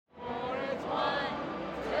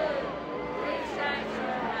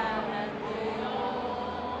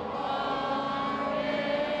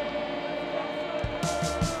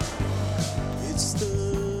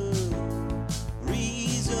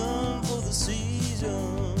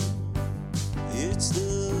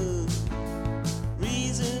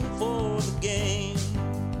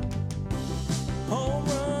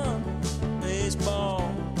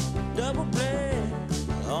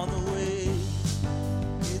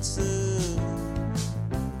It's the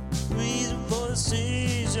reason for the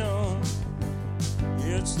season.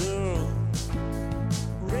 It's the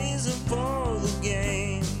reason for the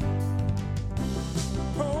game.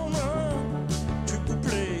 Home run, triple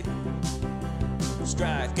play,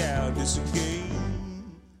 strike out, it's a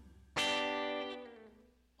game.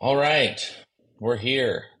 All right, we're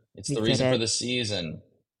here. It's We the did reason for it. the season.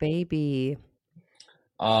 Baby.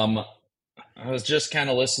 I was just kind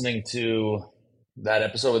of listening to that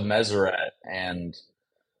episode with Meseret, and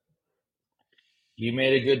he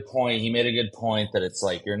made a good point. He made a good point that it's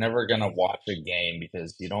like you're never gonna watch a game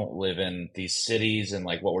because you don't live in these cities, and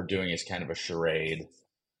like what we're doing is kind of a charade.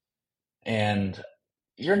 And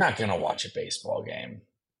you're not gonna watch a baseball game.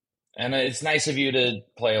 And it's nice of you to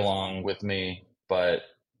play along with me, but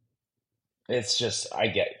it's just I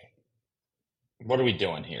get what are we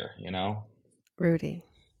doing here, you know? Rudy.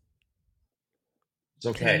 It's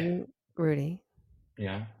okay. Rudy,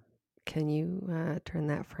 Yeah. can you turn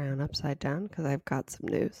that frown upside down? Because I've got some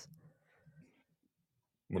news.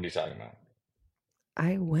 What are you talking about?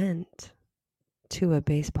 I went to a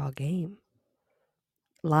baseball game.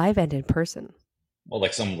 Live and in person. Well,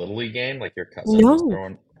 like some little league game, like your cousin was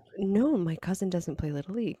throwing. No, my cousin doesn't play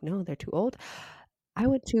Little League. No, they're too old. I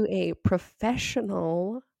went to a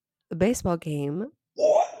professional baseball game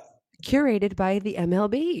What? curated by the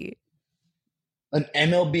MLB. An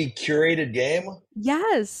MLB curated game?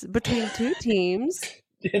 Yes, between two teams.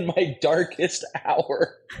 In my darkest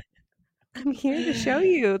hour. I'm here to show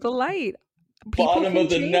you the light. People Bottom can of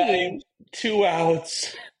the change. ninth, 2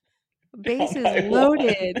 outs. Bases Oh, my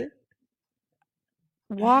loaded.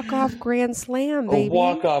 Walk-off grand slam, baby. A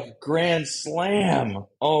walk-off grand slam.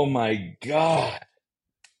 Oh my God.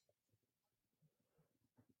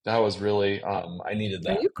 That was really, I needed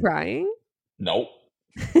that. Are you crying? Nope.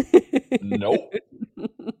 Nope.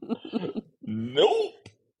 Nope.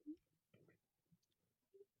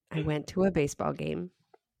 I went to a baseball game.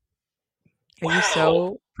 Are Wow. you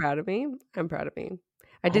so proud of me? I'm proud of me.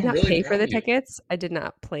 I did I'm not really pay proud for the of you. tickets. I did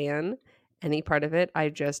not plan any part of it. I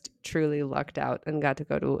just truly lucked out and got to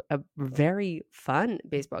go to a very fun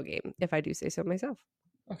baseball game, if I do say so myself.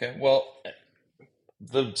 Okay, well,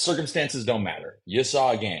 the circumstances don't matter. You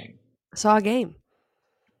saw a game. Saw a game.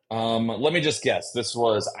 Let me just guess. This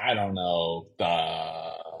was, I don't know,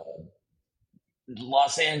 the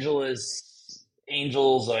Los Angeles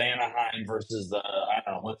Angels of Anaheim versus the, I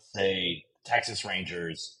don't know, let's say Texas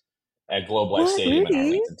Rangers at Globe Life What, Stadium in Rudy?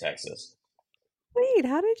 Arlington, Texas. Wait,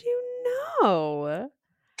 how did you know?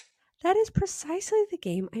 That is precisely the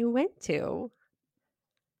game I went to.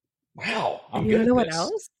 Wow, I'm And you good wanna at know what this.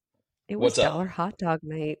 else? It was What's up? Dollar Hot Dog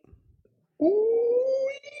Night. Ooh,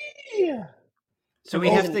 yeah. So we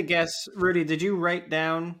have to guess. Rudy, did you write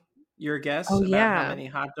down your guess Oh, about yeah. how many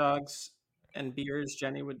hot dogs and beers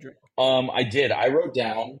Jenny would drink? I did. I wrote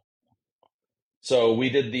down. So we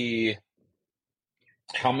did the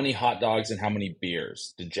how many hot dogs and how many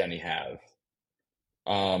beers did Jenny have?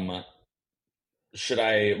 Should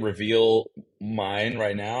I reveal mine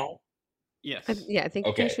right now? Yes. I think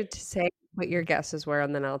Okay. you should say what your guesses were,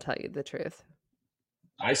 and then I'll tell you the truth.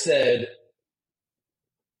 I said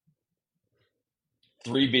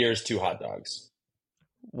 3 beers, 2 hot dogs.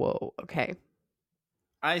 Whoa, okay.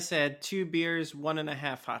 I said 2 beers,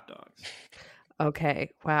 1.5 hot dogs.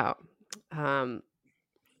 Okay, wow.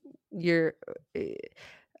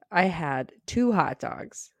 I had 2 hot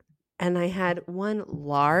dogs, and I had 1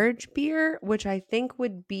 large beer, which I think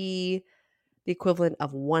would be the equivalent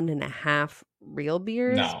of 1.5 real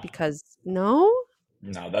beers. No. Because no,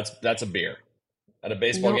 that's a beer. At a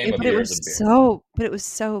baseball game, a but beer it is was a beer. but it was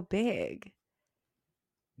so big.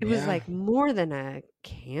 It was like more than a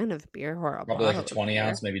can of beer or a probably like a bottle of 20 beer.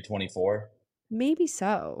 ounce, maybe 24. Maybe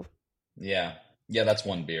so. Yeah, that's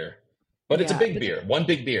 1 beer. But it's a Yeah, big but beer. 1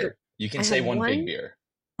 big beer. You can I say had 1 big one- beer.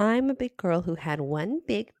 I'm a big girl who had 1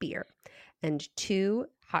 big beer and 2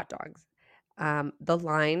 hot dogs. The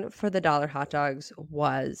line for the dollar hot dogs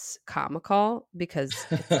was comical because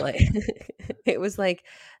it's like it was like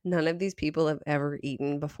none of these people have ever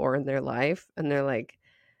eaten before in their life, and they're like,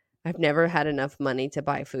 I've never had enough money to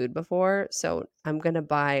buy food before, so I'm gonna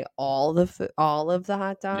buy all of the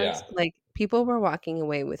hot dogs. Yeah. Like people were walking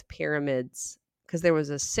away with pyramids because there was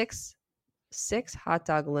a six hot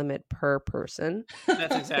dog limit per person.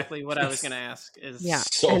 That's exactly what I was going to ask. Is Yeah,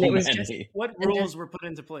 So and it was many. just what and rules were put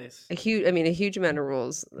into place? a huge amount of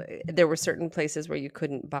rules. There were certain places where you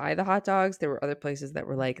couldn't buy the hot dogs. There were other places that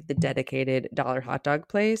were like the dedicated dollar hot dog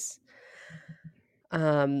place.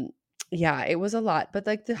 Yeah, it was a lot, but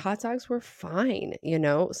like the hot dogs were fine,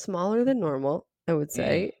 smaller than normal, I would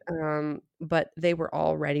say. but they were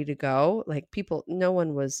all ready to go. Like no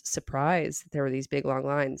one was surprised that there were these big long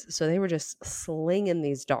lines. So they were just slinging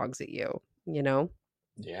these dogs at you, you know?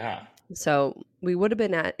 Yeah. So we would have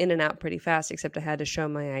been in and out pretty fast, except I had to show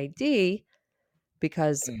my ID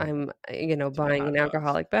because I'm, buying an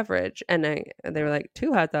alcoholic beverage. And they were like,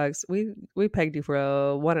 2 hot dogs. We pegged you for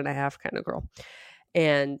a 1.5 kind of girl.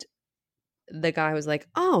 And the guy was like,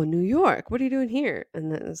 "Oh, New York. What are you doing here?"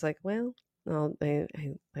 And then it was like, "Well, I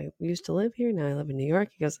used to live here. Now I live in New York."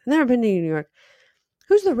 He goes, "I've never been to New York.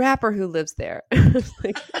 Who's the rapper who lives there?"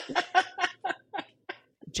 Like,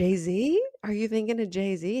 Jay-Z? Are you thinking of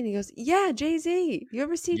Jay-Z? And he goes, "Yeah, Jay-Z. You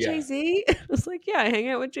ever see Yeah. Jay-Z?" I was like, "Yeah, I hang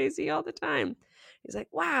out with Jay-Z all the time." He's like,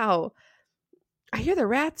 "Wow. I hear the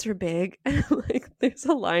rats are big." Like, there's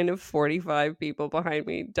a line of 45 people behind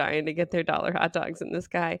me dying to get their dollar hot dogs. And this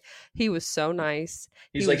guy, he was so nice.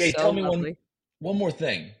 He's He like, was "Hey, so tell me lovely. one more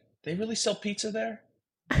thing. They really sell pizza there?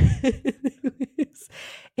 It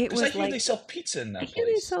Because I was hear like, they sell pizza in I that hear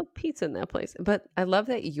they place." sell pizza in that place. But I love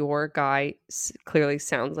that your guy clearly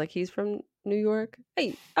sounds like he's from New York.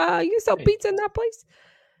 Hey, you sell Hey, pizza in that place?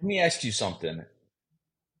 let me ask you something.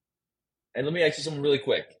 And let me ask you something really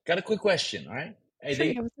quick. Got a quick question, all right? Hey, Sure,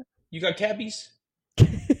 yeah. you got cabbies? You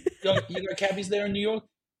got cabbies there in New York?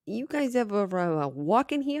 You guys ever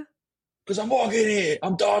walk in here? Because I'm walking here.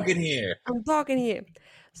 I'm talking here. I'm talking here.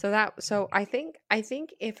 So I think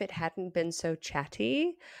if it hadn't been so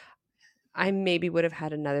chatty, I maybe would have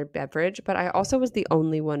had another beverage, but I also was the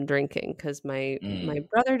only one drinking because my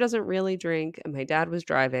brother doesn't really drink, and my dad was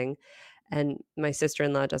driving, and my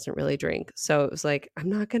sister-in-law doesn't really drink. So it was like, I'm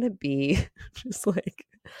not gonna be just like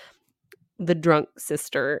the drunk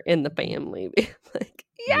sister in the family. Like,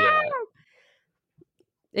 yeah, Yeah.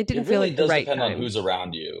 it didn't It feel really like the does right depend on time. who's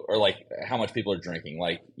around you or like how much people are drinking.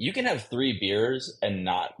 Like you can have 3 beers and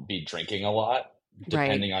not be drinking a lot, Right.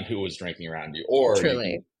 depending on who was drinking around you. Or you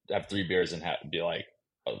Truly. can have 3 beers and be like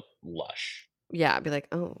a lush. Yeah, I'd be like,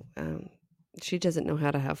 oh, she doesn't know how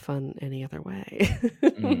to have fun any other way.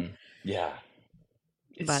 Yeah.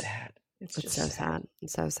 It's But sad. It's it's just so sad. sad.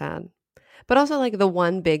 It's so sad. But also, like, the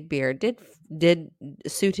one big beer did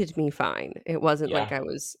suited me fine. It wasn't like Yeah. I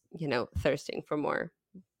was, thirsting for more.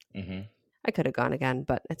 hmm I could have gone again,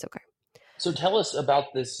 but it's okay. So tell us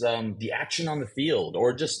about this, the action on the field,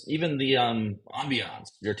 or just even the ambiance,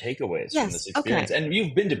 your takeaways from Yes. this Okay. experience. And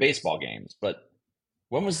you've been to baseball games, but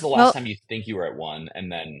when was the last Well, time you think you were at one?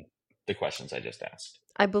 And then the questions I just asked.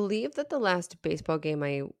 I believe that the last baseball game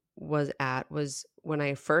I was at was when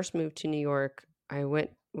I first moved to New York. I went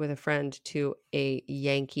with a friend to a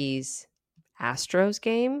Yankees Astros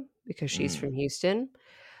game because she's from Houston.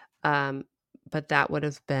 Um, but that would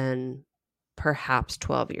have been perhaps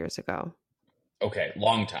 12 years ago. Okay,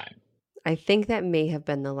 long time. I think that may have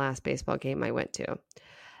been the last baseball game I went to.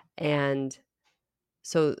 And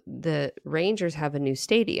so the Rangers have a new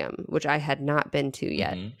stadium, which I had not been to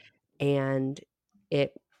yet. And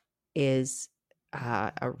it is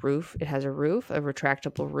a roof. It has a roof, a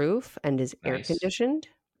retractable roof, and is air Nice. conditioned.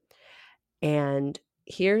 And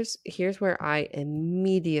here's where I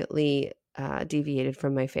immediately deviated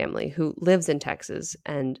from my family, who lives in Texas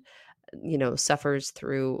and suffers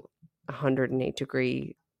through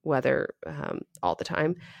 108-degree weather all the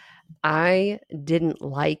time. I didn't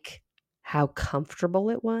like how comfortable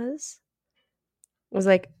it was. It was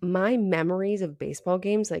like my memories of baseball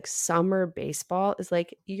games, like summer baseball, is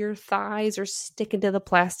like your thighs are sticking to the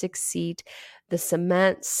plastic seat. The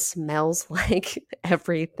cement smells like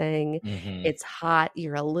everything. It's hot.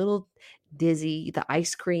 You're a little dizzy. The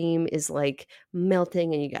ice cream is like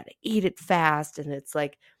melting and you got to eat it fast. And it's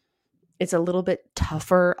like, it's a little bit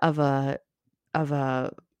tougher of a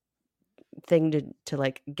thing to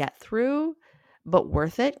like get through, but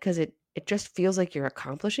worth it because it just feels like you're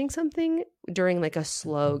accomplishing something during like a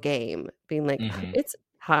slow game, being like, it's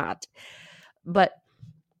hot. But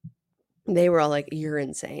they were all like, you're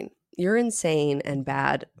insane and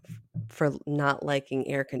bad for not liking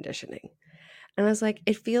air conditioning. And I was like,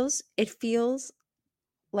 it feels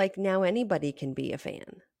like now anybody can be a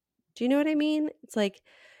fan. Do you know what I mean? It's like,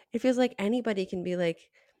 it feels like anybody can be like,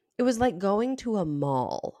 it was like going to a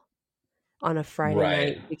mall on a Friday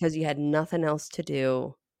Right. night because you had nothing else to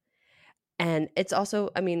do. And it's also,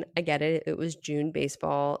 I mean, I get it. It was June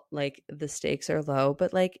baseball. Like the stakes are low,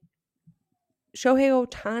 but like Shohei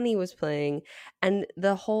Ohtani was playing and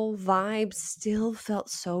the whole vibe still felt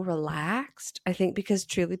so relaxed. I think because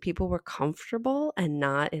truly people were comfortable and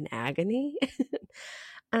not in agony.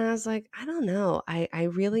 And I was like, I don't know. I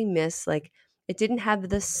really miss, like, it didn't have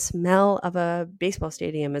the smell of a baseball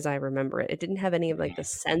stadium as I remember it. It didn't have any of like the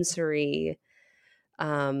sensory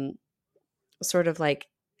sort of like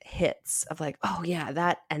hits of like, oh yeah,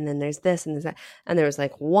 that, and then there's this and there's that. And there was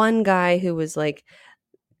like one guy who was like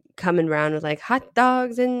coming around with like hot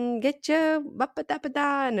dogs and get you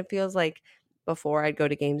ba-ba-da-ba-da. And it feels like before I'd go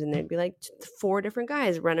to games and there'd be like 4 different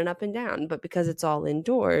guys running up and down. But because it's all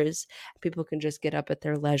indoors, people can just get up at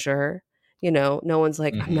their leisure. You know, no one's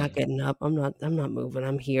like, I'm not getting up. I'm not moving.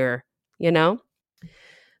 I'm here, you know?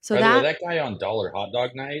 So By the way, that guy on Dollar Hot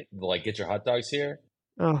Dog Night, like get your hot dogs here.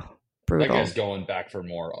 Oh, That brutal. guy's going back for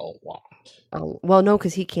more a lot. Oh, well, no,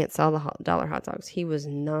 because he can't sell the dollar hot dogs. He was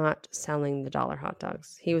not selling the dollar hot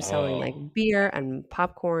dogs. He was selling like beer and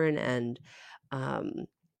popcorn and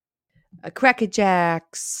Cracker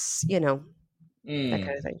Jacks, you know, that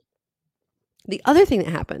kind of thing. The other thing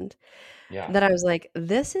that happened that I was like,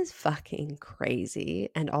 this is fucking crazy.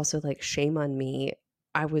 And also like, shame on me.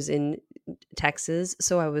 I was in Texas,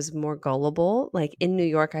 so I was more gullible. Like in New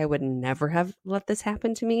York, I would never have let this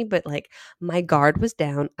happen to me, but like my guard was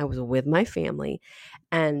down. I was with my family,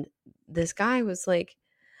 and this guy was like,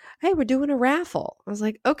 hey, we're doing a raffle. I was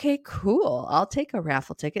like, okay, cool. I'll take a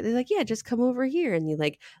raffle ticket. They're like, yeah, just come over here. And you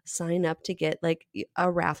like sign up to get like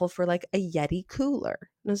a raffle for like a Yeti cooler.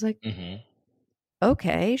 And I was like,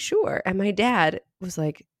 okay, sure. And my dad was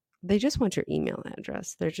like, they just want your email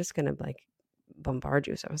address. They're just going to like bombard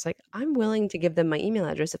you. So I was like, I'm willing to give them my email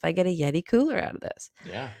address if I get a Yeti cooler out of this.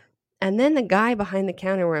 Yeah. And then the guy behind the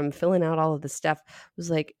counter where I'm filling out all of the stuff was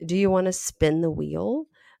like, do you want to spin the wheel?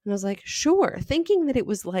 And I was like, sure. Thinking that it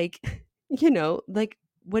was like, you know, like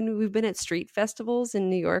when we've been at street festivals in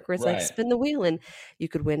New York where it's like spin the wheel and you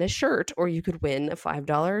could win a shirt or you could win a $5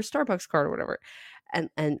 Starbucks card or whatever.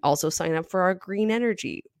 And also sign up for our green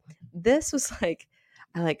energy. This was like,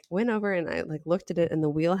 I like went over and I like looked at it and the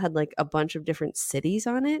wheel had like a bunch of different cities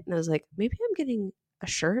on it. And I was like, maybe I'm getting a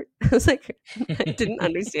shirt. I was like, I didn't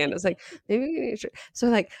understand. I was like, maybe I'm getting a shirt. So I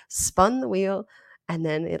like spun the wheel and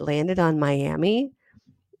then it landed on Miami.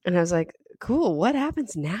 And I was like, cool, what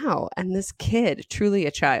happens now? And this kid, truly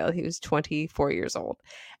a child, he was 24 years old.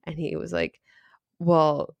 And he was like,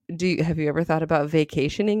 well, have you ever thought about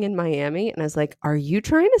vacationing in Miami? And I was like, are you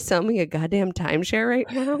trying to sell me a goddamn timeshare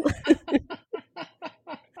right now?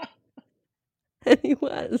 And he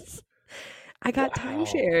was. I got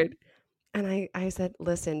timeshared. And I said,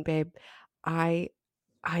 listen, babe, I'm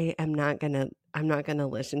not gonna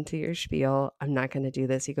listen to your spiel. I'm not gonna do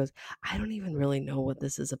this. He goes, I don't even really know what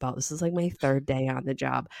this is about. This is like my 3rd day on the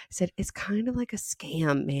job. I said, it's kind of like a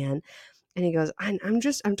scam, man. And he goes, I'm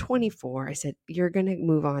 24. I said, you're going to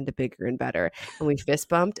move on to bigger and better. And we fist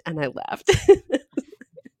bumped and I left.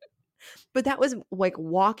 But that was like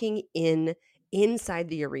walking inside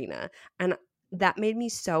the arena. And that made me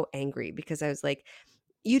so angry because I was like,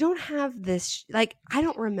 you don't have this, like, I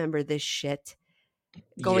don't remember this shit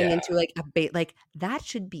going into like a like that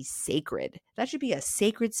should be sacred. That should be a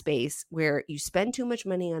sacred space where you spend too much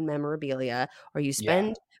money on memorabilia or you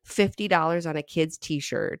spend $50 on a kid's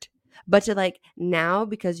t-shirt. But to like now,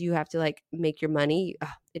 because you have to like make your money,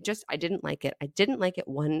 I didn't like it. I didn't like it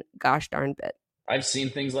one gosh darn bit. I've seen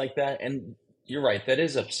things like that. And you're right. That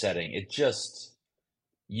is upsetting.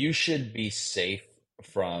 You should be safe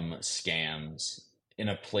from scams in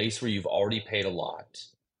a place where you've already paid a lot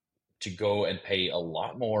to go and pay a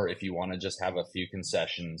lot more if you want to just have a few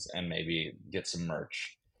concessions and maybe get some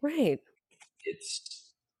merch. Right.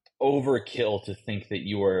 It's overkill to think that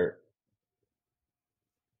you are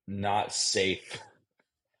not safe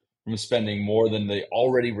from spending more than the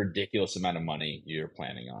already ridiculous amount of money you're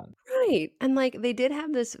planning on. Right. And like they did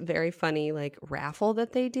have this very funny like raffle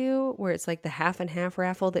that they do where it's like the half and half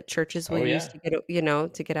raffle that churches will use to get, you know,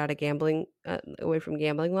 to get out of gambling, away from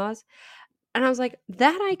gambling laws. And I was like,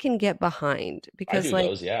 that I can get behind because like,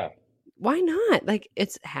 those, why not? Like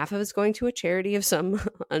it's half of it's going to a charity of some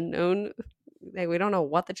unknown, like, we don't know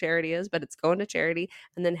what the charity is, but it's going to charity.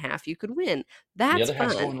 And then half you could win. That's the other fun.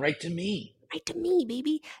 half's going right to me. Right to me,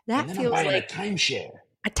 baby. That and then feels I'm buying like a timeshare.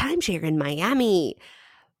 A timeshare in Miami.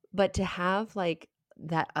 But to have like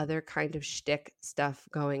that other kind of shtick stuff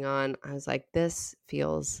going on, I was like, this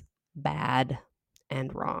feels bad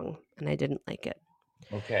and wrong. And I didn't like it.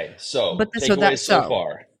 Okay, so so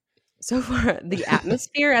far, the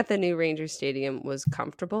atmosphere at the new Rangers Stadium was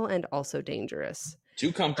comfortable and also dangerous.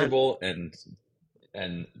 Too comfortable and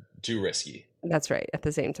too risky. That's right, at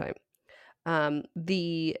the same time.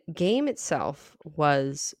 The game itself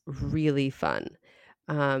was really fun.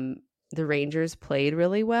 The Rangers played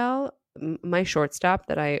really well. My shortstop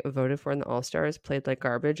that I voted for in the All-Stars played like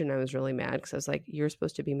garbage, and I was really mad because I was like, you're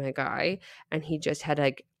supposed to be my guy. And he just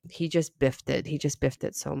biffed it. He just biffed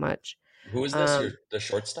it so much. Who is this? The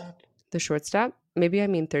shortstop? The shortstop? Maybe I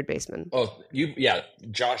mean third baseman. Oh,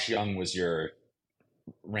 Josh Young was your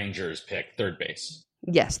Rangers pick, third base.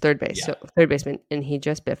 Yes, third base. Yeah. So third baseman, and he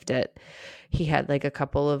just biffed it. He had like a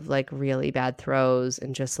couple of like really bad throws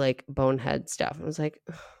and just like bonehead stuff. I was like,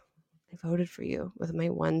 I voted for you with my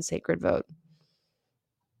one sacred vote,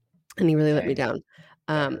 and he really let me Dang, down.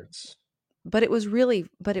 that hurts. But it was really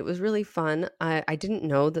fun. I didn't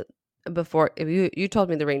know that before. You told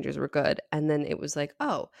me the Rangers were good, and then it was like,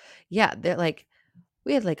 oh yeah, they're like,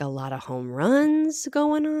 we had like a lot of home runs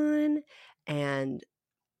going on, and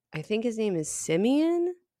I think his name is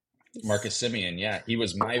Simeon. Marcus Semien, yeah. He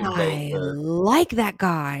was my vote I for... like that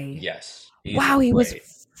guy. Yes. Wow, he was great.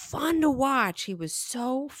 fun to watch. He was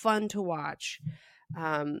so fun to watch.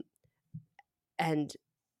 And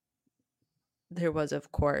there was,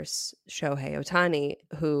 of course, Shohei Ohtani,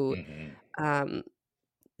 who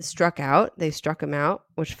struck out. They struck him out,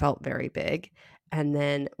 which felt very big. And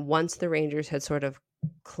then once the Rangers had sort of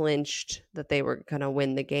clinched that they were going to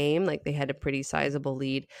win the game, like they had a pretty sizable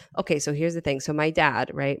lead. Okay, so here's the thing. So my dad,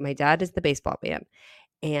 right? My dad is the baseball man.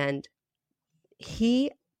 And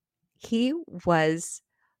he was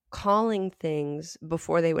calling things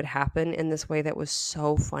before they would happen in this way that was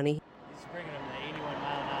so funny. He's bringing him to 81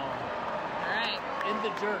 mile an hour. All right, in the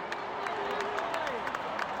jerk.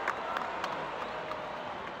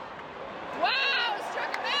 Wow,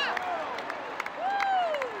 struck him out.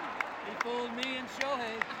 Woo! He fooled me and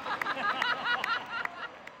Shohei.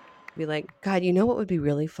 Be like, God, you know what would be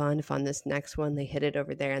really fun if on this next one they hit it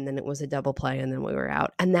over there and then it was a double play and then we were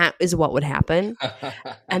out. And that is what would happen.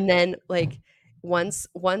 And then like once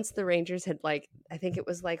the Rangers had like, I think it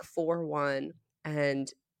was like 4-1,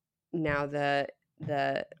 and now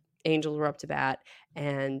the Angels were up to bat,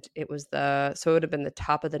 and it was so it would have been the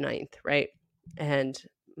top of the ninth, right? And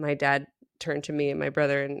my dad turned to me and my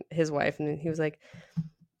brother and his wife, and he was like,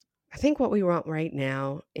 I think what we want right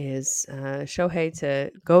now is Shohei to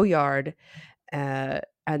go yard, and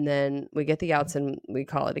then we get the outs and we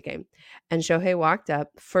call it a game. And Shohei walked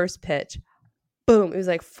up, first pitch, boom! It was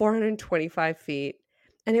like 425 feet,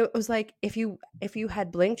 and it was like if you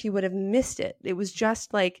had blinked, you would have missed it. It was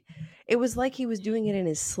just like he was doing it in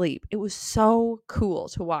his sleep. It was so cool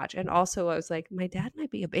to watch, and also I was like, my dad might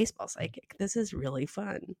be a baseball psychic. This is really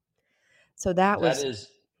fun. So that is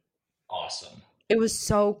awesome. It was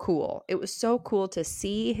so cool. It was so cool to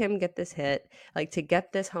see him get this hit, like to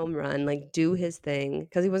get this home run, like do his thing,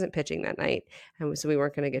 because he wasn't pitching that night, and so we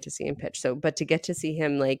weren't going to get to see him pitch. So, but to get to see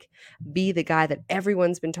him like be the guy that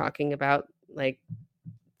everyone's been talking about like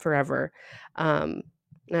forever,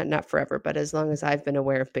 not forever, but as long as I've been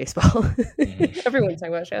aware of baseball, everyone's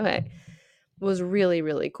talking about Shohei, was really,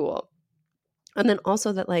 really cool. And then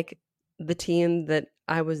also that like the team that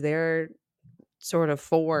I was there sort of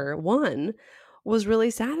for won was really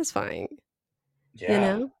satisfying. Yeah. You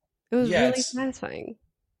know, it was really satisfying.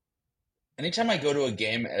 Anytime I go to a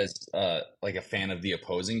game as like a fan of the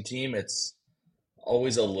opposing team, it's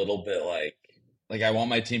always a little bit like I want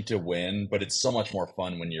my team to win, but it's so much more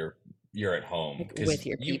fun when you're at home like with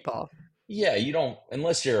your people. Yeah, you don't,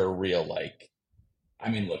 unless you're a real like. I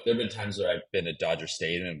mean, look, there have been times where I've been at Dodger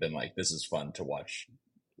Stadium and been like, this is fun to watch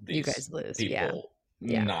these you guys lose, people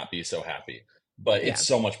not be so happy. But it's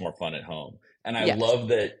so much more fun at home. And I love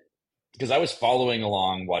that, because I was following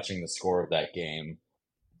along watching the score of that game,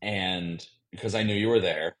 and because I knew you were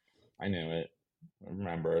there, I knew it. I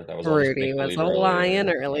remember that was Rudy was a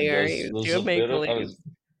lion earlier. I was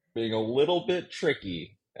being a little bit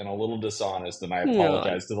tricky and a little dishonest, and I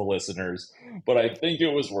apologize to the listeners, but I think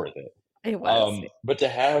it was worth it. It was. But to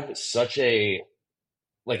have such a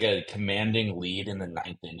commanding lead in the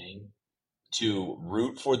ninth inning, to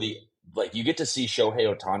root for you get to see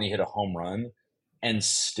Shohei Ohtani hit a home run and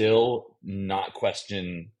still not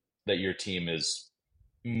question that your team is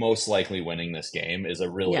most likely winning this game is a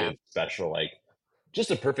really special,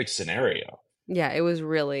 just a perfect scenario. Yeah, it was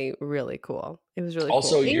really, really cool. It was really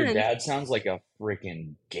also, cool. Your dad sounds like a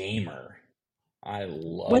freaking gamer. I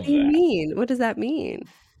love that. What do you mean? What does that mean?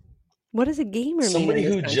 What does a gamer mean? Somebody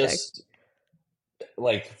who just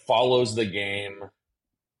follows the game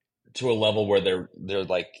to a level where they're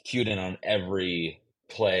cued in on every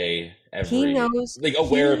play, he knows,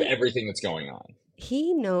 aware of everything that's going on.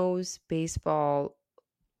 He knows baseball.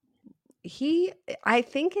 I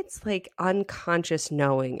think it's unconscious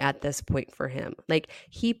knowing at this point for him.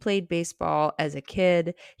 He played baseball as a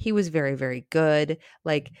kid. He was very, very good.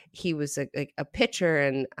 He was a pitcher,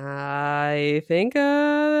 and I think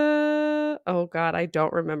oh God, I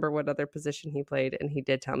don't remember what other position he played. And he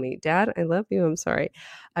did tell me, Dad, I love you. I'm sorry.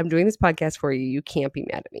 I'm doing this podcast for you. You can't be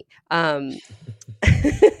mad at me.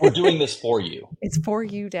 We're doing this for you. It's for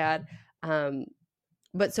you, Dad.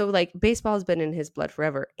 But so baseball has been in his blood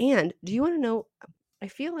forever. And do you want to know I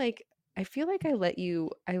feel like I let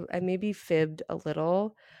you I maybe fibbed a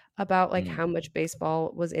little about like Mm. how much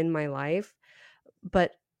baseball was in my life,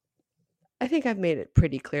 but I think I've made it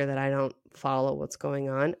pretty clear that I don't follow what's going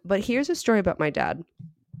on. But here's a story about my dad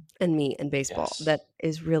and me and baseball Yes. that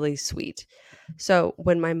is really sweet. So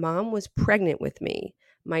when my mom was pregnant with me,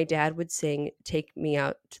 my dad would sing "Take Me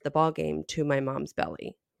Out to the Ball Game" to my mom's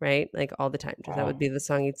belly, right? Like all the time, because that would Wow. be the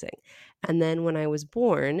song he'd sing. And then when I was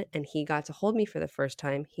born and he got to hold me for the first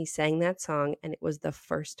time, he sang that song, and it was the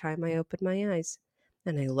first time I opened my eyes.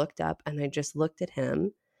 And I looked up and I just looked at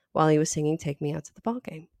him while he was singing "Take Me Out to the Ball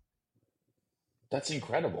Game." That's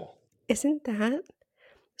incredible. Isn't that?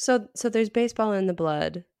 So there's baseball in the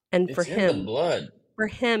blood, and It's in the blood. for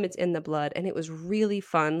him it's in the blood, and it was really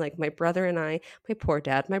fun. Like my brother and I, my poor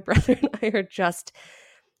dad, my brother and I are just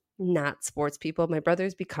not sports people. My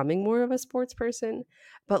brother's becoming more of a sports person,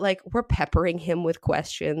 but like we're peppering him with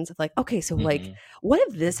questions of like, okay, so like Mhm. what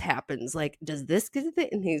if this happens? Like, does this get it?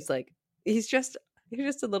 And he's like, he's just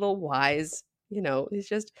a little wise, he's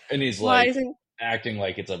just And he's wise like and acting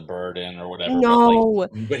like it's a burden or whatever, no,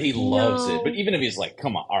 but he loves it. But no. even if he's like,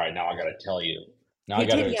 come on, all right, now I gotta tell you. Now I He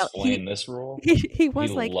gotta did yell. explain this rule. He He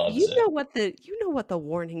was like, loves it. you know what the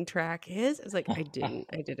warning track is? I was like, I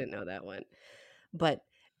didn't know that one.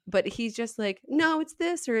 But he's just like, no, it's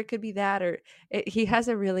this, or it could be that, or he has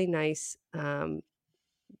a really nice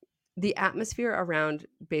the atmosphere around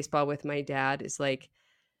baseball with my dad is like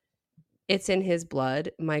it's in his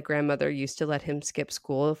blood. My grandmother used to let him skip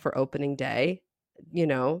school for opening day,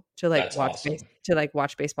 to like That's awesome.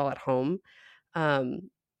 watch baseball at home. Um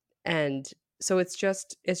and so it's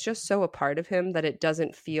just so a part of him that it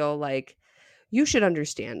doesn't feel like you should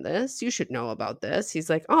understand this, you should know about this. He's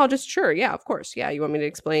like, oh, just sure, yeah, of course, yeah, you want me to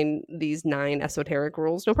explain these 9 esoteric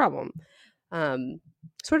rules, no problem.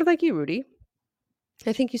 Sort of like you, Rudy.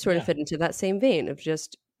 I think you sort of Yeah. fit into that same vein of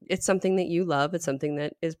just it's something that you love, it's something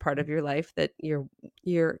that is part of your life that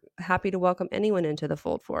you're happy to welcome anyone into the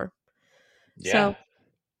fold for. Yeah.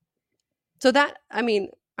 So that, I mean,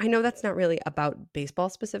 I know that's not really about baseball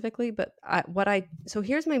specifically, but so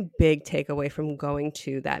here's my big takeaway from going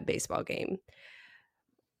to that baseball game.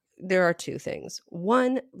 There are 2 things.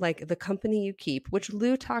 One, like the company you keep, which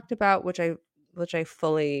Lou talked about, which I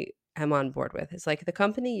fully am on board with. It's like the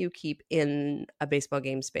company you keep in a baseball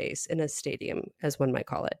game space, in a stadium, as one might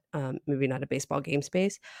call it, maybe not a baseball game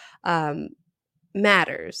space,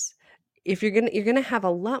 matters. If you're gonna have a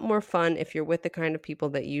lot more fun if you're with the kind of people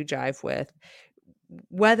that you jive with,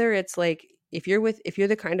 whether it's like if you're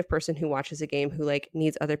the kind of person who watches a game who like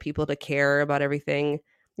needs other people to care about everything,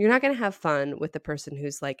 you're not going to have fun with the person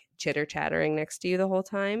who's like chitter chattering next to you the whole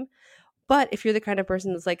time. But if you're the kind of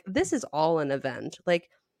person that's like, this is all an event, like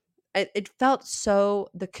it felt so,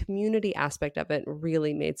 the community aspect of it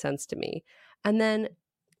really made sense to me. And then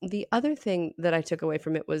the other thing that I took away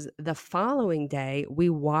from it was the following day we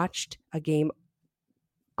watched a game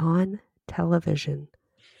on television.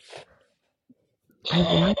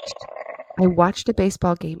 I watched a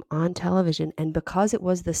baseball game on television, and because it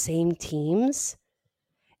was the same teams,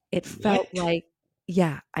 it felt What like,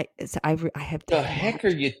 yeah, I have the heck are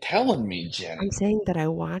you telling me, Jenny? I'm saying that I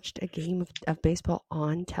watched a game of baseball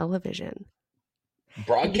on television.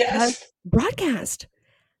 Broadcast?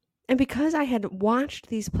 And because I had watched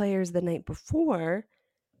these players the night before,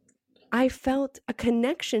 I felt a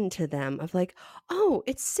connection to them of like, oh,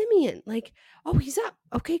 it's Simeon. Like, oh, he's up.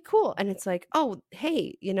 Okay, cool. And it's like, oh,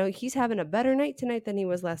 hey, he's having a better night tonight than he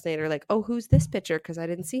was last night. Or like, oh, who's this pitcher? Because I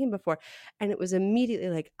didn't see him before. And it was immediately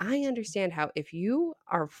like, I understand how if you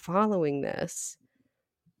are following this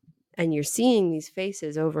and you're seeing these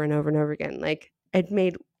faces over and over and over again, like it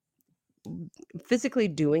made physically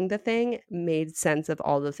doing the thing made sense of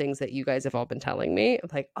all the things that you guys have all been telling me. I'm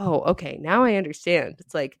like, oh, okay, now I understand.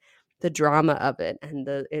 It's like the drama of it and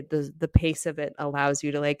the pace of it allows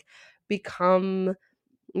you to like become,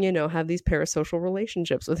 have these parasocial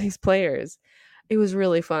relationships with these players. It was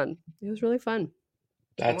really fun. What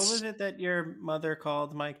was it that your mother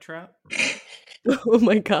called Mike Trout? Oh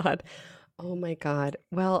my god.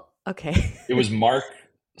 Well, okay. It was Mark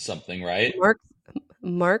something, right?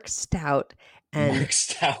 Mark Stout and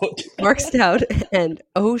Mark Stout and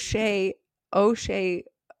O'Shea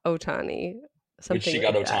Ohtani. Which she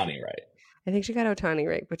got Ohtani right. I think she got Ohtani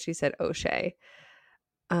right, but she said O'Shea.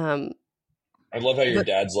 I love how your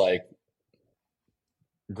dad's like,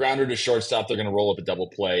 grounder to shortstop, they're going to roll up a double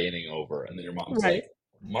play, inning over. And then your mom's like,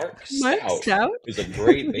 Mark Stout is a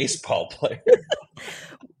great baseball player.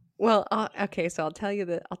 Well, okay, so I'll tell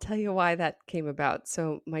you why that came about.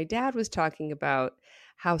 So my dad was talking about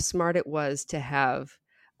how smart it was to have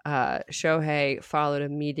Shohei followed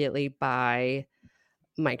immediately by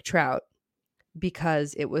Mike Trout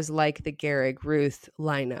because it was like the Gehrig Ruth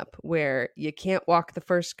lineup where you can't walk the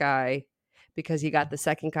first guy because you got the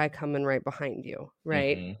second guy coming right behind you,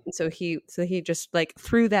 right? Mhm. And so he just like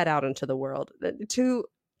threw that out into the world to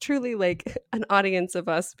truly like an audience of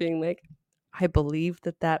us being like, I believe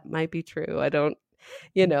that might be true. I don't,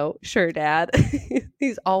 sure, Dad.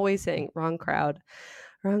 He's always saying wrong crowd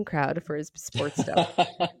for his sports stuff.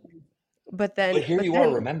 But But here you are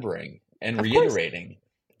then, remembering and of course, reiterating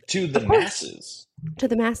to the of course, masses. to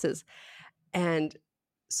the masses. And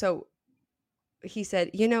so he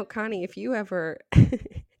said, Connie, if you ever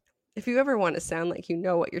want to sound like you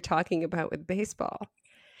know what you're talking about with baseball,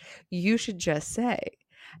 you should just say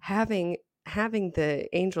having the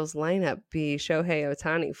Angels lineup be Shohei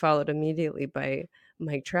Ohtani followed immediately by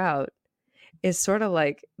Mike Trout is sort of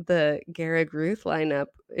like the Gehrig Ruth lineup.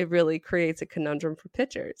 It really creates a conundrum for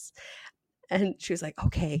pitchers. And she was like,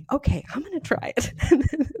 okay, I'm going to try it. And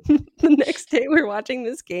then the next day we're watching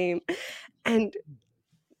this game. And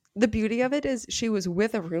the beauty of it is she was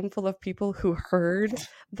with a room full of people who heard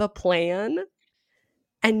the plan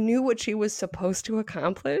and knew what she was supposed to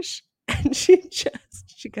accomplish. And she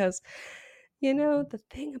goes, the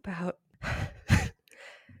thing about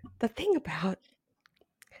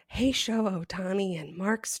Hey Show Ohtani and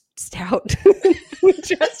Mark Stout, we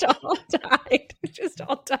just all died.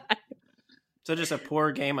 So just a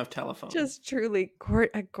poor game of telephone. Just truly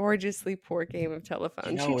a gorgeously poor game of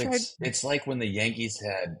telephone. It's like when the Yankees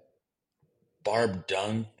had Barb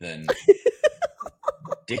Dunk and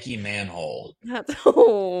Dickie Manhole. That's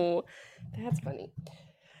funny.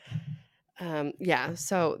 Yeah,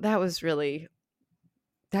 so that was really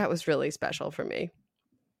special for me.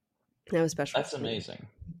 That was special. That's amazing.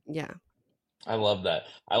 Yeah. I love that.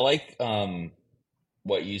 I like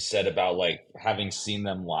what you said about like having seen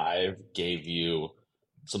them live gave you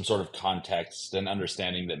some sort of context and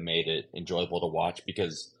understanding that made it enjoyable to watch,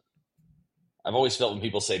 because I've always felt when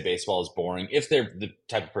people say baseball is boring, if they're the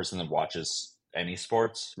type of person that watches any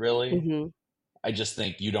sports, really, Mm-hmm. I just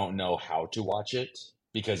think you don't know how to watch it,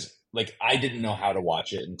 because like I didn't know how to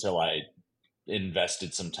watch it until I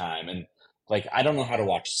invested some time, and like I don't know how to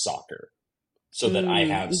watch soccer so that I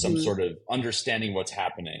have some sort of understanding what's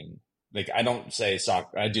happening. Like I don't say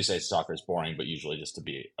soccer, I do say soccer is boring, but usually just to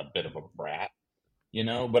be a bit of a brat,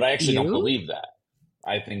 but I actually don't believe that.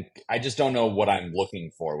 I think I just don't know what I'm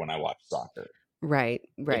looking for when I watch soccer. Right.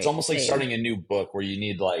 It's almost like starting a new book where you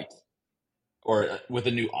need like, or with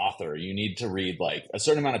a new author, you need to read like a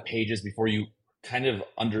certain amount of pages before you kind of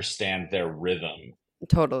understand their rhythm.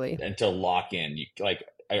 Totally. And to lock in,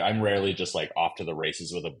 I'm rarely just like off to the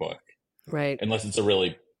races with a book. Right. Unless it's a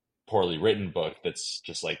really poorly written book that's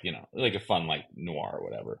just like, like a fun like noir or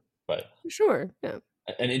whatever. But sure, yeah.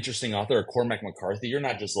 An interesting author, a Cormac McCarthy, you're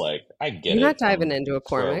not just like, I get it. You're not diving into a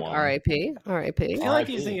Cormac. R.I.P. I feel like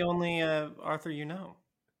he's the only author you know.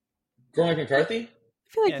 Cormac McCarthy? I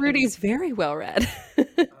feel like Rudy's very well read.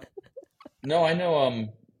 No, I know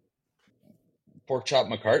Pork Chop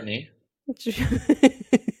McCartney.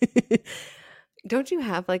 Don't you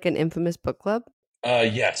have like an infamous book club?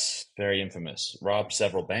 Yes, very infamous. Robbed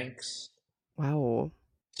several banks. Wow.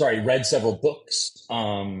 Sorry, read several books.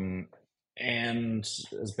 And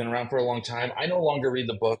has been around for a long time. I no longer read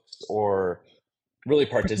the books or really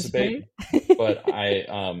participate, but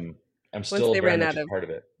I'm still very much a part of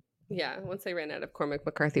it. Yeah, once they ran out of Cormac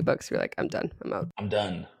McCarthy books, you're like, I'm done. I'm out. I'm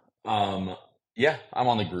done. Yeah, I'm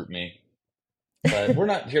on the group me. But we're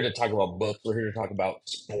not here to talk about books. We're here to talk about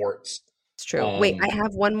sports. It's true. Wait, I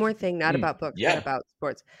have one more thing, not about books, but about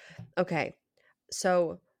sports. Okay,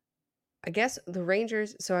 so I guess the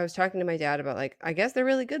Rangers, so I was talking to my dad about like, I guess they're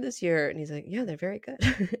really good this year. And he's like, yeah, they're very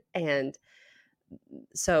good. And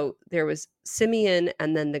so there was Simeon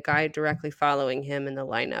and then the guy directly following him in the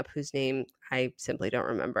lineup, whose name I simply don't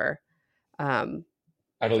remember.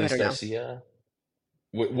 Adolis Garcia?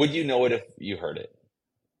 Would you know it if you heard it?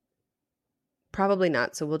 Probably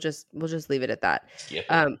not. So we'll just leave it at that. Yep.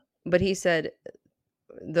 But he said,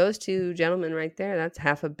 those two gentlemen right there, that's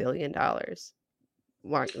 $500 million.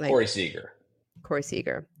 Like, Corey Seager.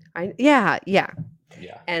 Yeah. Yeah.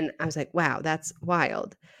 And I was like, wow, that's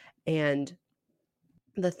wild. And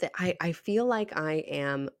I feel like I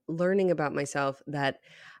am learning about myself that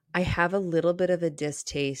I have a little bit of a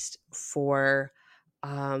distaste for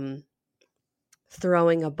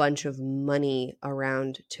throwing a bunch of money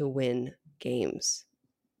around to win games.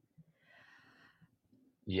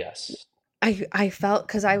 Yes. I felt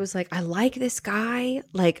because I was like, I like this guy.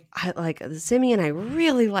 Like I like Simeon. I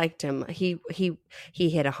really liked him. He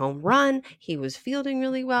hit a home run. He was fielding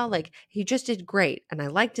really well. Like he just did great, and I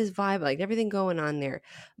liked his vibe. I liked everything going on there.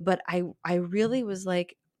 But I really was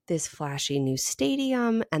like, this flashy new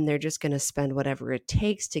stadium, and they're just going to spend whatever it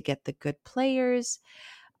takes to get the good players.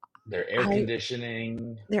 Their air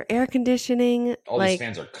conditioning. Their air conditioning. All these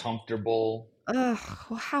fans are comfortable. Ugh,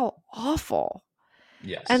 how awful.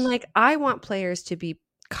 Yes. And like, I want players to be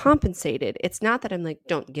compensated. It's not that I'm like,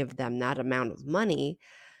 don't give them that amount of money,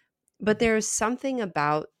 but there's something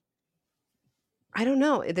about, I don't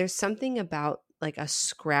know, there's something about like a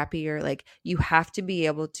scrappier, like you have to be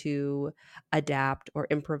able to adapt or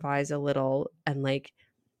improvise a little and like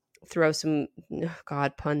throw some,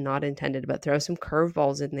 God, pun not intended, but throw some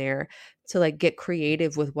curveballs in there to like get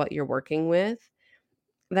creative with what you're working with.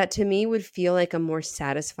 That to me would feel like a more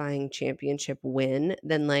satisfying championship win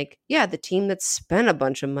than like, yeah, the team that spent a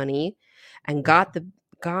bunch of money and got the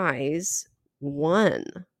guys won,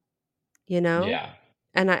 you know? Yeah.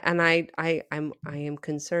 And I am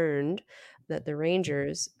concerned that the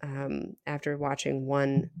Rangers, after watching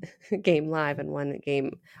one game live and one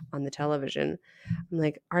game on the television, I'm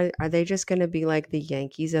like, are they just going to be like the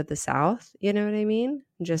Yankees of the South? You know what I mean?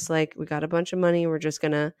 Just like, we got a bunch of money, we're just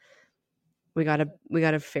gonna. We got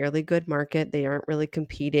a fairly good market. They aren't really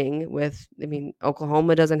competing with. I mean,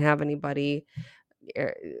 Oklahoma doesn't have anybody.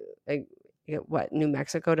 What New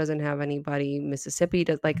Mexico doesn't have anybody. Mississippi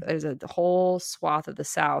does. Like, there's a whole swath of the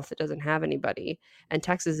South that doesn't have anybody, and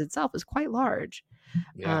Texas itself is quite large.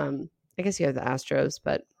 Yeah. I guess you have the Astros,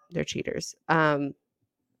 but they're cheaters.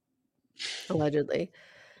 Allegedly.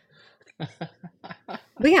 But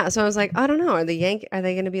yeah, so I was like, I don't know. Are they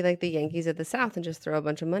going to be like the Yankees of the South and just throw a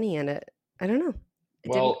bunch of money in it? I don't know.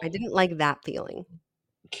 I didn't like that feeling.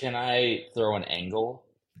 Can I throw an angle?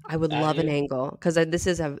 I would love an angle because this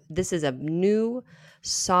is a new,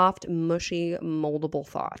 soft, mushy, moldable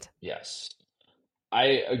thought. Yes,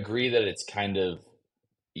 I agree that it's kind of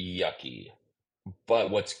yucky, but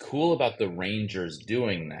what's cool about the Rangers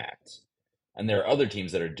doing that, and there are other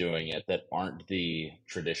teams that are doing it that aren't the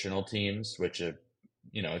traditional teams, which have,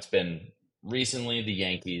 it's been recently the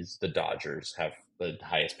Yankees, the Dodgers have the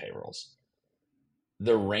highest payrolls.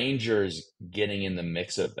 The Rangers getting in the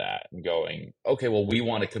mix of that and going, okay, well, we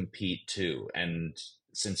want to compete too. And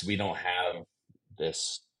since we don't have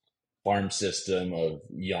this farm system of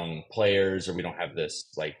young players, or we don't have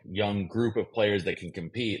this like young group of players that can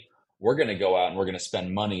compete, we're going to go out and we're going to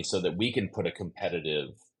spend money so that we can put a competitive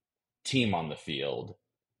team on the field.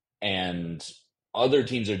 And other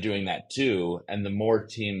teams are doing that too. And the more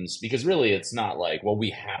teams, because really it's not like, well, we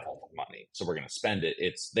have all the money, so we're going to spend it.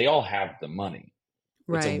 They all have the money.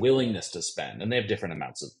 It's a willingness to spend, and they have different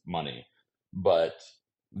amounts of money. But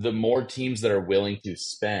the more teams that are willing to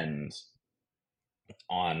spend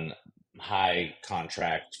on high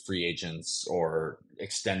contract free agents or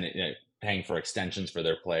paying for extensions for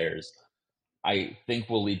their players, I think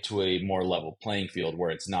will lead to a more level playing field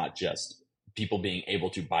where it's not just people being able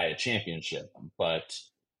to buy a championship, but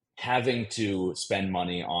having to spend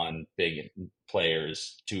money on big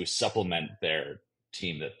players to supplement their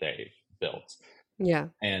team that they've built. Yeah.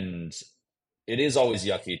 And it is always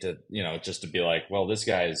yucky to, just to be like, well, this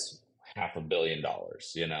guy's $500 million,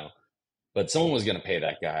 but someone was going to pay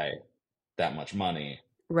that guy that much money.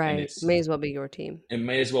 Right. It may as well be your team. It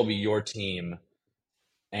may as well be your team.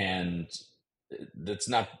 And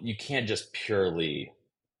you can't just purely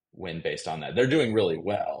win based on that. They're doing really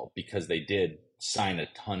well because they did sign a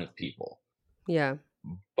ton of people. Yeah.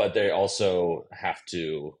 But they also have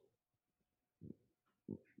to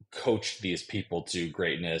coach these people to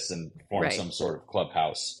greatness and form some sort of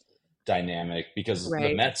clubhouse dynamic, because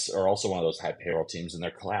the Mets are also one of those high payroll teams and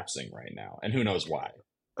they're collapsing right now. And who knows why?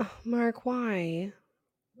 Oh, Mark, why?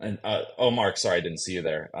 And Mark, sorry, I didn't see you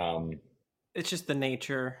there. It's just the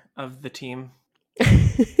nature of the team.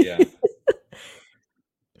 Yeah.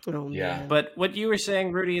 Oh, yeah. man. But what you were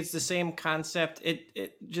saying, Rudy, it's the same concept.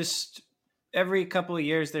 It just every couple of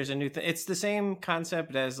years there's a new thing. It's the same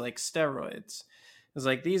concept as like steroids. It's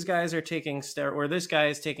like these guys are taking or this guy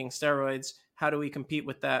is taking steroids. How do we compete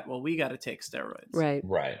with that? Well, we got to take steroids.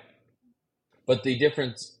 Right. But the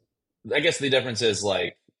difference is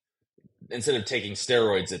like, instead of taking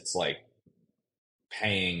steroids, it's like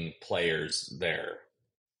paying players their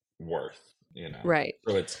worth, Right.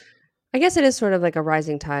 So I guess it is sort of like a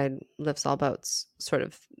rising tide lifts all boats sort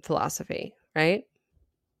of philosophy, right?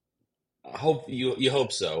 You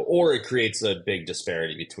hope so, or it creates a big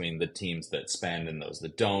disparity between the teams that spend and those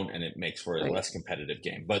that don't, and it makes for a less competitive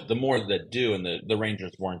game. But the more that do, and the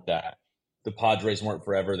Rangers weren't that the Padres weren't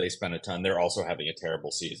forever. They spent a ton. They're also having a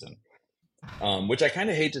terrible season, which I kind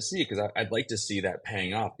of hate to see because I'd like to see that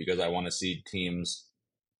paying off because I want to see teams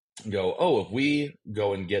go, oh, if we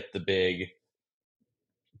go and get the big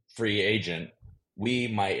free agent, we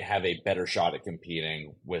might have a better shot at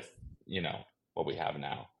competing with, what we have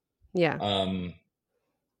now. Yeah.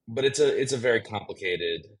 But it's a very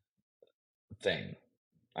complicated thing.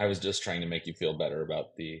 I was just trying to make you feel better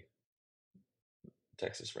about the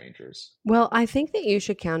Texas Rangers. Well, I think that you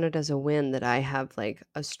should count it as a win that I have like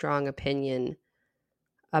a strong opinion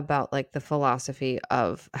about like the philosophy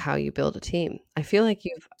of how you build a team. I feel like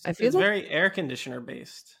it's very air conditioner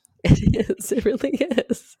based. It is. It really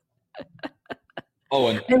is. Oh,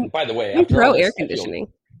 and by the way, I'm after pro all this, air conditioning.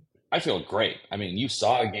 I feel great. I mean, you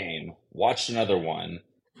saw a game, watched another one,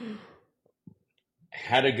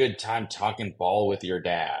 had a good time talking ball with your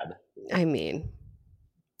dad. I mean,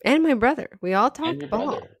 and my brother. We all talked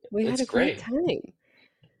ball. Brother. We had a great time.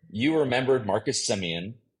 You remembered Marcus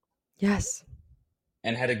Semien. Yes.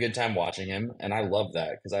 And had a good time watching him. And I love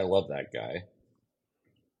that because I love that guy.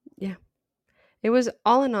 Yeah. It was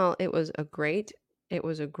all in all, it was a great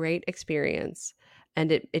experience.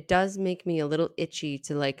 And it does make me a little itchy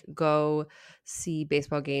to like go see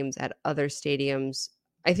baseball games at other stadiums.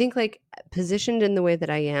 I think like positioned in the way that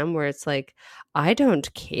I am, where it's like, I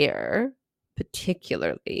don't care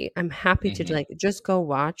particularly. I'm happy to like just go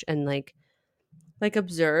watch and like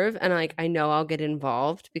observe, and like I know I'll get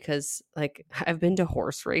involved because like I've been to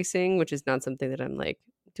horse racing, which is not something that I'm like,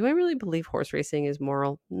 do I really believe horse racing is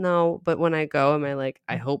moral? No, but when I go, am I like,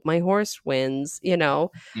 I hope my horse wins,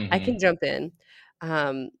 I can jump in.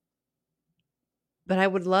 But I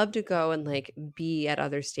would love to go and like be at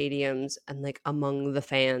other stadiums and like among the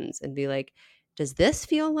fans and be like, does this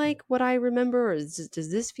feel like what I remember? Or does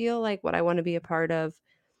this feel like what I want to be a part of?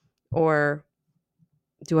 Or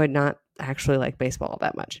do I not actually like baseball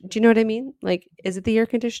that much? Do you know what I mean? Like, is it the air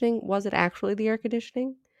conditioning? Was it actually the air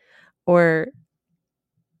conditioning? Or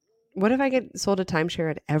what if I get sold a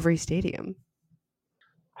timeshare at every stadium?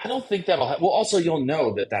 I don't think that'll happen. Well, also you'll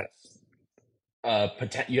know that's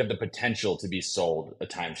you have the potential to be sold a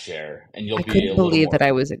timeshare, and you'll I be couldn't believe that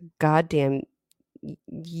I was a goddamn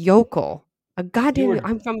yokel.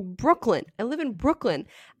 I'm from Brooklyn. I live in Brooklyn,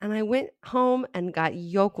 and I went home and got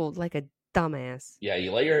yokeled like a dumbass. Yeah,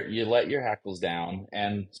 you let your hackles down,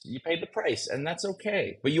 and you paid the price, and that's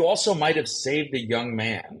okay. But you also might have saved a young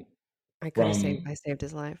man. I could have saved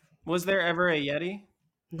his life. Was there ever a Yeti?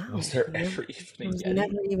 No. Was there ever even a Yeti?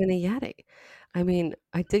 Never even a Yeti. I mean,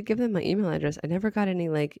 I did give them my email address. I never got any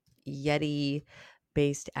like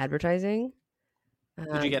Yeti-based advertising.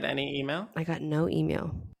 Did you get any email? I got no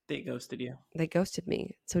email. They ghosted you. They ghosted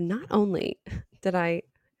me. So not only did I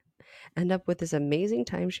end up with this amazing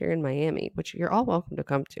timeshare in Miami, which you're all welcome to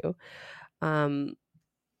come to, I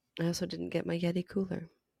also didn't get my Yeti cooler.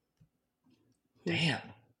 Damn.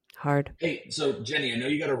 Hard. Hey, so Jenny, I know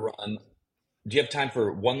you got to run. Do you have time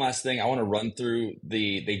for one last thing? I want to run through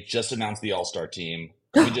they just announced the All-Star team.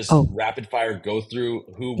 Can we just rapid fire go through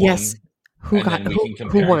who won? Yes. Who can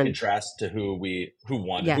compare and contrast to who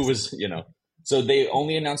won. Yes. Who was, So they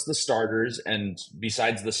only announced the starters, and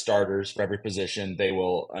besides the starters for every position, they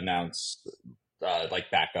will announce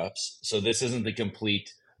like backups. So this isn't the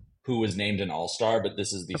complete who was named an All-Star, but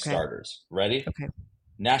this is the starters. Ready? Okay.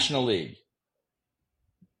 National League.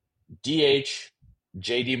 DH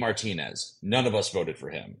JD Martinez. None of us voted for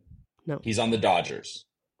him. No. He's on the Dodgers.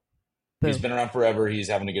 Boom. He's been around forever. He's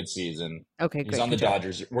having a good season. Okay, He's on the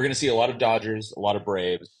Dodgers. We're going to see a lot of Dodgers, a lot of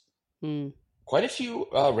Braves, quite a few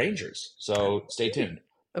Rangers. So stay tuned.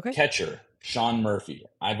 Okay. Catcher, Sean Murphy.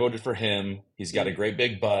 I voted for him. He's got a great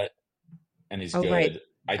big butt, and he's good. Right.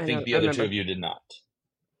 I think the other two of you did not.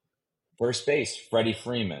 First base, Freddie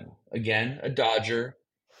Freeman. Again, a Dodger.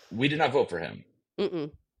 We did not vote for him.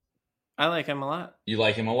 Mm-mm. I like him a lot. You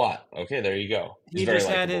like him a lot. Okay, there you go. He just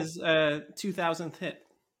had his 2000th hit.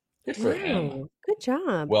 Good for him. Good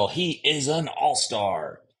job. Well, he is an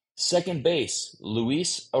all-star. Second base,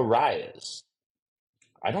 Luis Arias.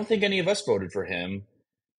 I don't think any of us voted for him.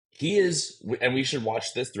 He is, and we should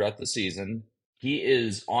watch this throughout the season, he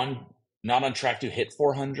is not on track to hit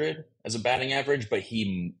 400 as a batting average, but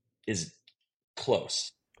he is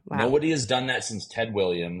close. Wow. Nobody has done that since Ted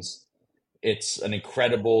Williams. It's an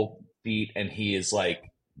incredible feat, and he is like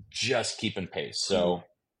just keeping pace. So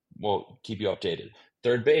we'll keep you updated.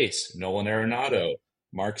 Third base, Nolan Arenado,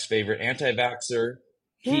 Mark's favorite anti-vaxxer.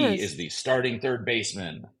 Yes. He is the starting third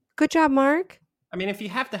baseman. Good job, Mark. I mean, if you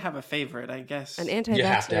have to have a favorite, I guess. An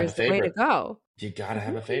anti-vaxxer is the way to go. You got to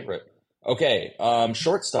have a favorite. Okay,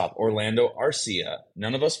 shortstop, Orlando Arcia.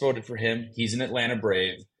 None of us voted for him. He's an Atlanta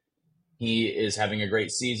Brave. He is having a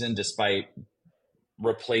great season despite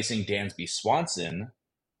replacing Dansby Swanson,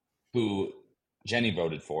 who Jenny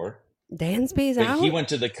voted for. Dansby's But out? he went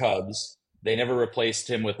to the Cubs. They never replaced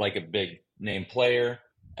him with like a big name player,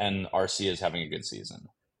 and RC is having a good season.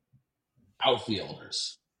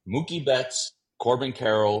 Outfielders: Mookie Betts, Corbin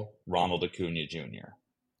Carroll, Ronald Acuna Jr.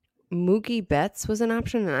 Mookie Betts was an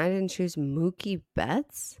option, and I didn't choose Mookie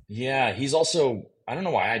Betts? Yeah, he's also, I don't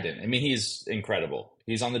know why I didn't. I mean, he's incredible.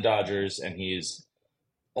 He's on the Dodgers, and he's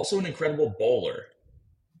also an incredible bowler.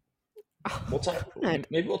 We'll talk. God.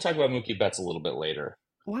 Maybe we'll talk about Mookie Betts a little bit later.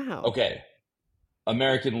 Wow. Okay.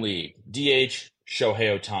 American League. DH,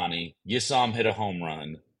 Shohei Ohtani. You saw him hit a home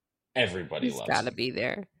run. Everybody He's loves got to him. be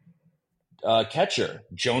there. Catcher,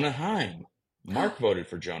 Jonah Heim. Mark voted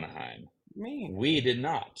for Jonah Heim. Me. We did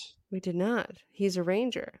not. We did not. He's a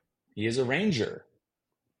Ranger. He is a Ranger.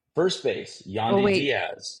 First base, Yandy wait.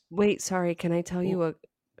 Diaz. Wait, sorry. Can I tell you a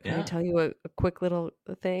quick little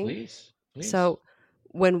thing? Please. So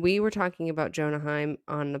when we were talking about Jonah Heim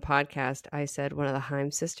on the podcast, I said one of the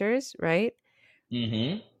Heim sisters, right?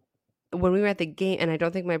 Mm-hmm. When we were at the game, and I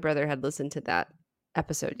don't think my brother had listened to that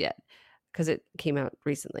episode yet because it came out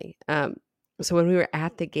recently. So when we were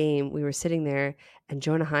at the game, we were sitting there and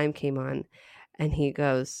Jonah Heim came on and he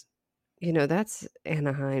goes, that's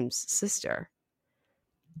Anaheim's sister.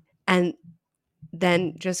 And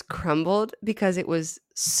then just crumbled because it was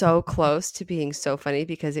so close to being so funny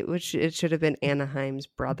because it should have been Anaheim's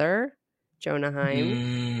brother, Jonah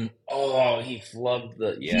Heim. He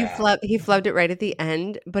flubbed He flubbed it right at the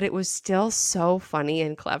end, but it was still so funny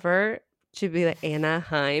and clever to be like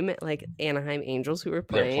Anaheim, like Anaheim Angels who were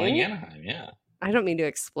playing. They're playing Anaheim, yeah. I don't mean to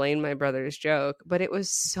explain my brother's joke, but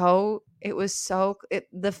the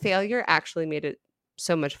failure actually made it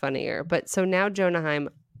so much funnier. But so now Jonah Heim,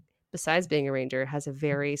 besides being a Ranger, has a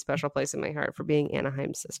very special place in my heart for being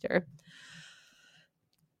Anaheim's sister.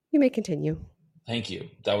 You may continue. Thank you.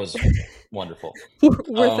 That was wonderful. worth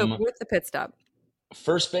the pit stop.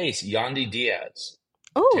 First base, Yandy Diaz.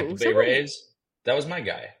 Oh, Tampa Bay Rays. That was my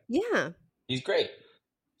guy. Yeah. He's great.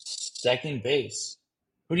 Second base.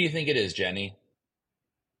 Who do you think it is, Jenny?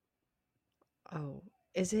 Oh,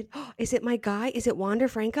 is it my guy? Is it Wander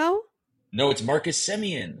Franco? No, it's Marcus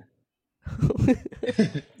Semien.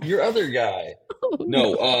 Your other guy. Oh,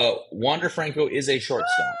 no, Wander Franco is a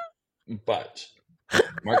shortstop, but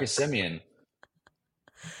Marcus Semien.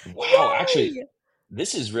 Wow, actually,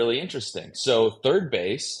 this is really interesting. So third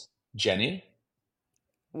base, Jenny.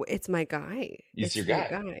 It's my guy. It's your guy.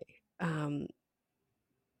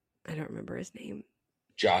 I don't remember his name.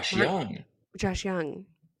 Josh Young. Josh Young,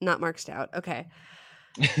 not Mark Stout. Okay.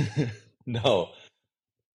 No.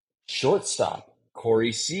 Shortstop,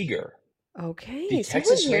 Corey Seager. Okay. The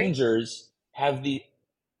Texas Rangers have the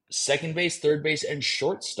second base, third base, and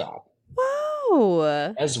shortstop.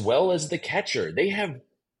 Wow. As well as the catcher. They have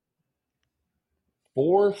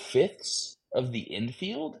 4/5 of the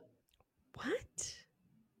infield. What?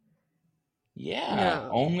 Yeah. No.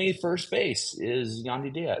 Only first base is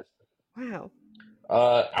Yandy Diaz. Wow.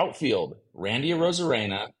 Outfield, Randy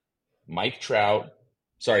Arozarena, Mark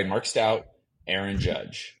Stout, Aaron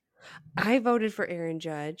Judge. I voted for Aaron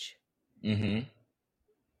Judge. Mm-hmm.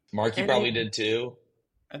 Mark, you probably did too.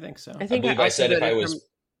 I think so. I think believe I said if I was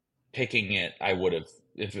picking it, I would have.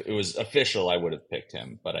 If it was official, I would have picked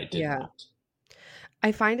him, but I did not.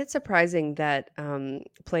 I find it surprising that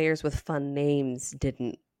players with fun names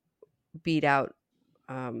didn't beat out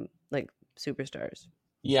like superstars.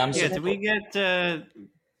 Yeah, did we get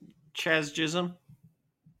Chaz Chisholm?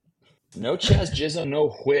 No Chaz Chisholm, no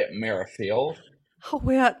Whit Merrifield.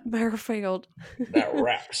 Whit Merrifield. That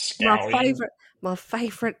rapscallion. my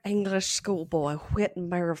favorite English schoolboy, Whit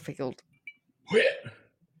Merrifield. Whit.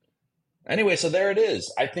 Anyway, so there it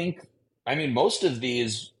is. I mean, most of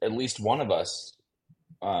these, at least one of us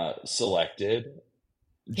selected.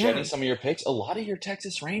 Jenny, some of your picks, a lot of your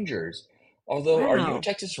Texas Rangers. Although, are you a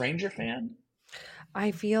Texas Ranger fan?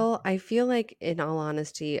 I feel like, in all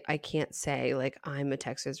honesty, I can't say like I'm a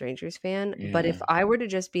Texas Rangers fan, but if I were to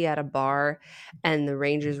just be at a bar and the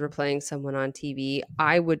Rangers were playing someone on TV,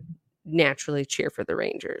 I would naturally cheer for the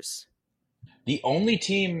Rangers. The only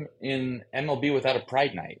team in MLB without a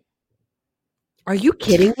Pride Night. Are you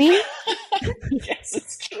kidding me? Yes,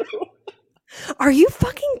 it's true. Are you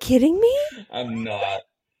fucking kidding me? I'm not.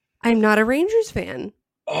 I'm not a Rangers fan.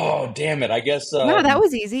 Oh, damn it. I guess. Wow, that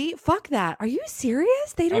was easy. Fuck that. Are you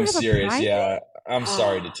serious? They don't I'm have serious, a Pride yeah. Night? I'm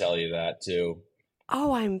sorry to tell you that, too.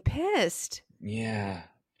 Oh, I'm pissed. Yeah.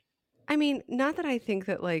 I mean, not that I think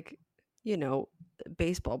that, like,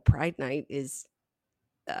 baseball Pride Night is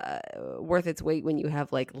worth its weight when you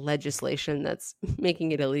have like legislation that's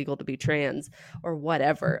making it illegal to be trans or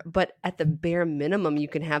whatever. But at the bare minimum, you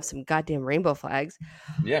can have some goddamn rainbow flags.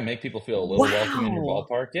 Yeah, make people feel a little welcome in your Wow.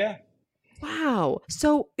 ballpark. Yeah. Wow.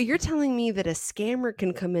 So you're telling me that a scammer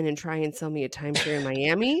can come in and try and sell me a timeshare in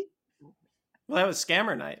Miami? Well, that was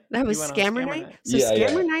scammer night. That You was went on scammer night? So Yeah, yeah.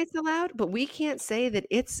 scammer night's allowed, but we can't say that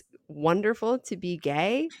it's wonderful to be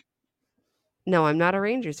gay? No, I'm not a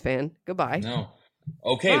Rangers fan. Goodbye. No.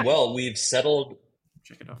 Okay, Bye. well, we've settled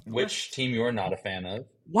Check it off the which list. team you're not a fan of.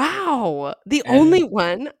 Wow. The And only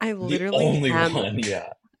one I The literally only am. one,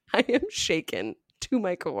 yeah. I am shaken to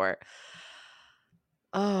my core.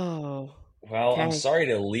 Oh, Well, I'm okay. sorry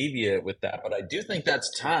to leave you with that, but I do think that's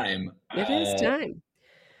time. It is time.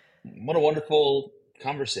 What a wonderful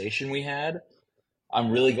conversation we had.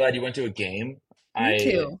 I'm really glad you went to a game. Me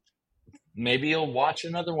too. Maybe you'll watch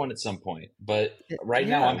another one at some point, but right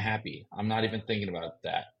now Yeah. I'm happy. I'm not even thinking about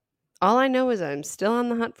that. All I know is I'm still on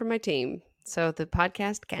the hunt for my team, so the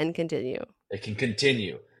podcast can continue. It can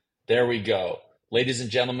continue. There we go. Ladies and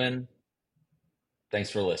gentlemen, thanks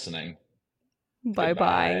for listening.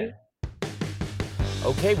 Bye-bye.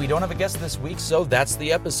 Okay, we don't have a guest this week, so that's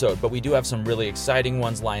the episode, but we do have some really exciting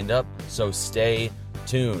ones lined up, so stay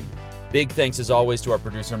tuned. Big thanks as always to our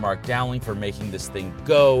producer Mark Dowling for making this thing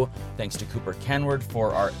go. Thanks to Cooper Kenward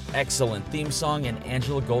for our excellent theme song and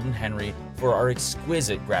Angela Golden Henry for our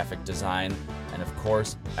exquisite graphic design. And of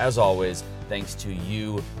course, as always, thanks to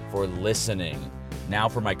you for listening. Now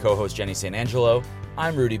for my co-host Jenny St. Angelo,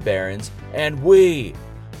 I'm Rudy Behrens, and we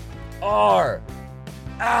are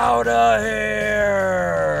out of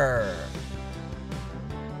here!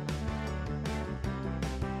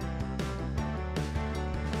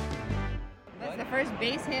 That's the first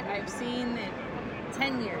base hit I've seen in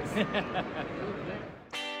 10 years.